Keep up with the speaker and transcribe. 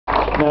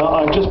Now,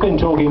 I've just been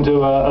talking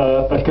to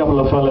a couple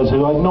of fellas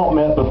who I'd not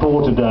met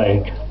before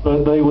today,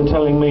 but they were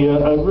telling me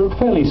a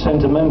fairly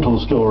sentimental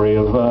story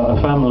of a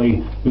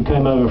family who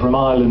came over from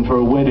Ireland for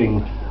a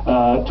wedding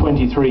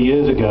 23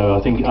 years ago,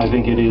 I think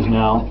it is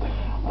now.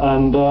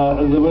 And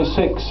there were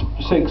six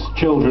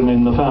children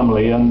in the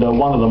family, and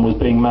one of them was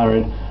being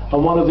married,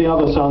 and one of the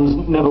other sons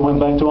never went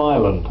back to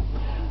Ireland.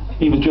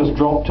 He was just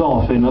dropped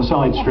off in a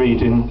side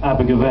street in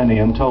Abergavenny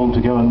and told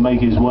to go and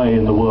make his way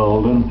in the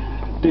world. And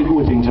Dick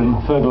Whittington,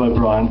 Fergal O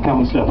Brien,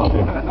 come and step up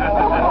here.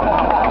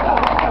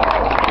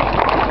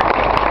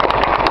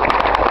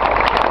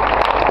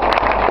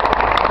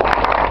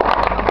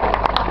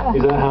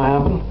 Is that how it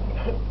happened?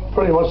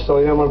 Pretty much so,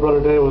 yeah. My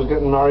brother Dave was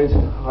getting married.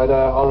 I'd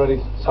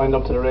already signed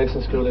up to the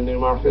racing school in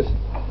Newmarket,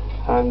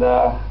 and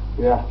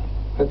yeah,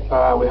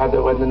 we had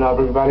the wedding in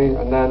Abergavenny,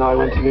 and then I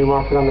went to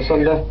Newmarket on the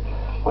Sunday.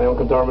 My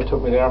uncle Dermot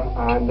took me there,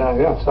 and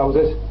yeah, so that was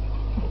it.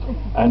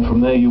 And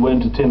from there you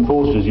went to Tim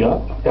Foster's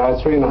yacht? Yeah, I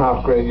had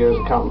 3.5 great years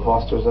at Captain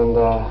Foster's, and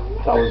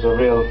that was a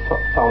real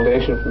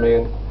foundation for me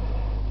in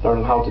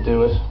learning how to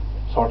do it,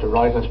 sort of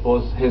right, I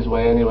suppose, his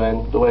way anyway,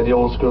 and the way the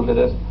old school did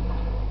it.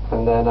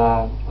 And then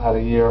I had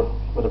a year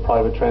with a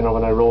private trainer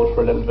when I rode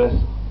for a little bit,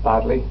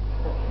 badly.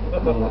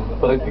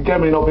 But it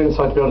gave me enough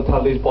insight to be able to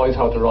tell these boys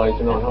how to ride,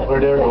 you know, where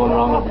they're going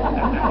wrong.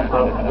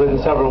 I've ridden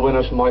several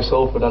winners from my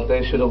sofa that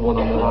they should have won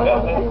on, and I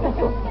haven't, you know,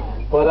 so.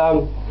 But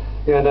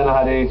yeah, and then I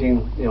had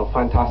 18, you know,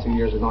 fantastic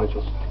years at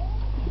Nigel's.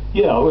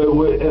 Yeah,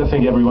 I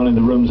think everyone in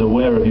the room's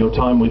aware of your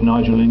time with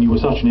Nigel, and you were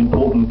such an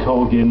important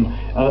cog in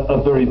a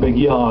very big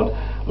yard.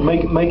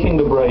 Making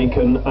the break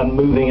and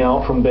moving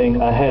out from being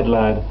a head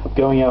lad,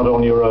 going out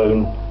on your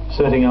own,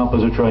 setting up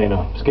as a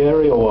trainer.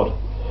 Scary or what?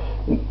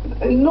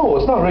 No,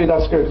 it's not really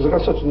that scary, because I've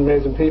got such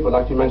amazing people,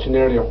 like you mentioned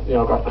earlier. You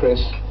know, I've got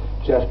Chris,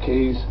 Jeff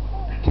Keys,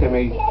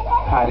 Timmy,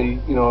 Paddy,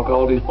 you know, I've got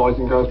all these boys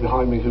and girls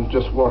behind me who've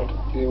just worked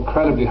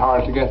incredibly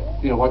hard to get,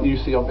 you know, what you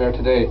see up there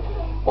today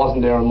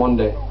wasn't there on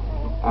Monday,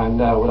 and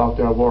without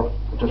their work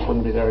it just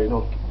wouldn't be there, you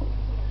know.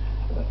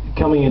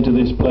 Coming into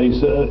this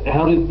place,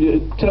 how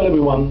did tell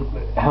everyone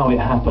how it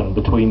happened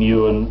between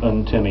you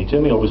and Timmy?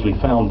 Timmy obviously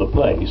found the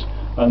place,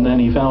 and then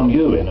he found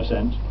you in a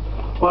sense.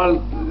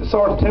 Well,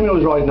 sort of. Timmy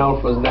was riding out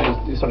for us, and then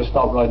he sort of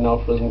stopped riding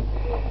out for us, and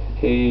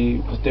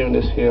he was doing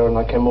this here, and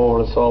I came over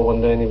and saw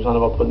one day, and he was on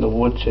about putting a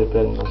wood chip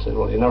in. I said,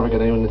 well, you never get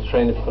anyone to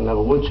train if you don't have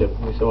a wood chip.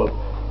 And he said, well,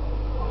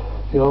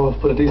 you know,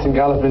 put a decent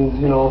gallop in,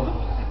 you know,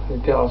 you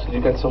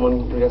get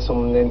someone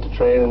in to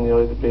train, and you know,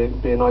 it'd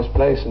be a nice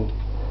place. And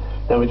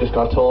then we just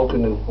got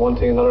talking, and one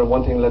thing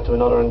led to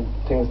another, and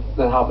things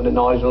that happened at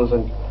Nigel's,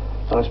 and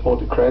then I spoke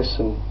to Chris,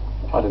 and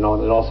I don't know,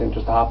 and it all seemed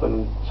just to happen.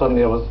 And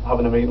suddenly I was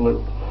having a meeting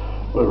with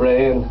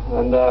Ray, and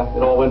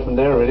it all went from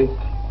there, really.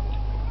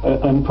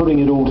 And putting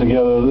it all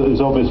together, there's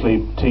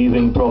obviously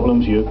teething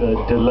problems,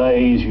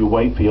 delays, you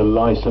wait for your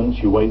license,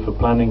 you wait for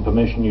planning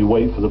permission, you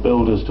wait for the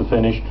builders to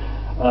finish.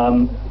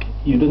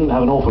 You didn't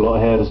have an awful lot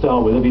of hair to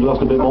start with. Have you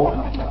lost a bit more?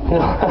 I've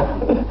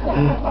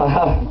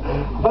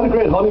had a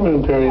great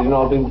honeymoon period, you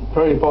know. I've been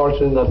very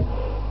fortunate that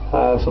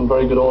some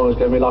very good owners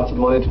gave me lots of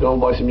money to go and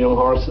buy some young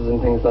horses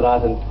and things like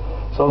that, and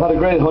so I've had a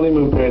great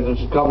honeymoon period, which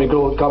got me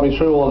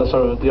through all the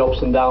sort of the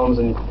ups and downs,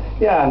 and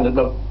yeah, and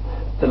the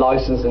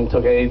licensing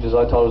took ages.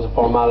 I thought it was a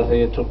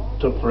formality. It took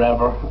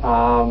forever.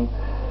 I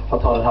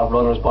thought I'd have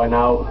runners by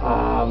now.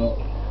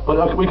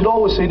 But we could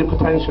always see the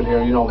potential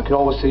here, you know. We could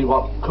always see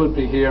what could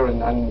be here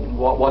and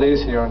what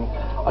is here. And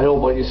I hope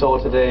what you saw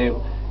today,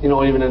 you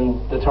know, even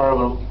in the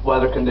terrible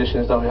weather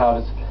conditions that we have,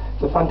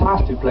 it's a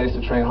fantastic place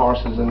to train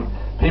horses. And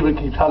people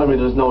keep telling me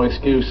there's no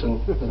excuse and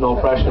there's no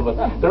pressure, but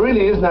there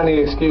really isn't any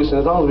excuse. And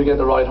as long as we get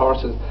the right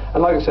horses,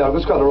 and like I said, I've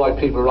just got the right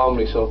people around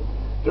me, so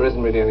there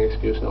isn't really any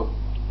excuse now.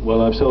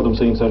 Well, I've seldom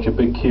seen such a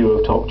big queue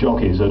of top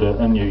jockeys at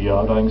a new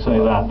yard, I can say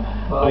that.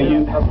 Well,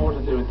 yeah, that's more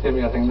to do with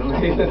Timmy, I think, than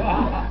me.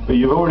 But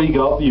you've got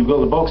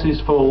the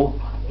boxes full,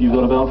 you've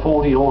got about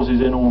 40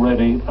 horses in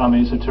already. I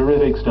mean, it's a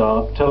terrific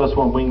start. Tell us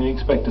when we can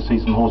expect to see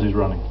some horses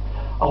running.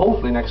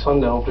 Hopefully next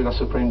Sunday. Hopefully got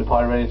Supreme the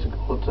Pie ready to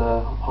go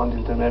to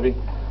Huntington, maybe.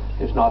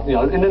 If not, you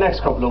know, in the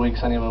next couple of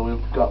weeks anyway, we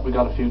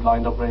got a few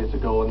lined up ready to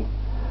go, and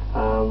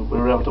we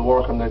were able to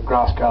work on the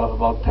grass gallop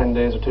about 10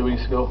 days or 2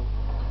 weeks ago.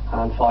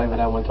 And 5 of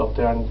them went up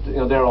there, and you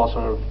know, they're all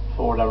sort of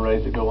 4 of them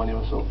ready to go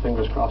anyway, so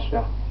fingers crossed.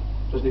 Yeah,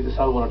 just need to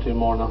sell 1 or 2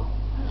 more now.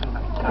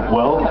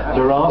 Well,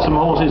 there are some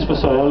horses for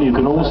sale. You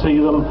can all see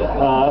them.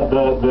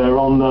 They're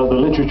on the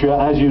literature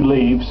as you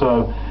leave,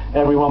 so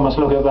everyone must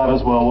look at that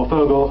as well. Well,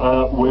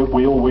 Fergal,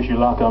 we all wish you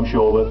luck, I'm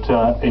sure, but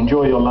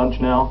enjoy your lunch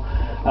now,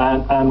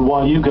 and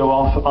while you go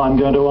off, I'm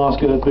going to ask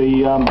the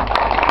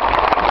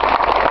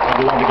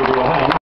I'd like to give you a hand.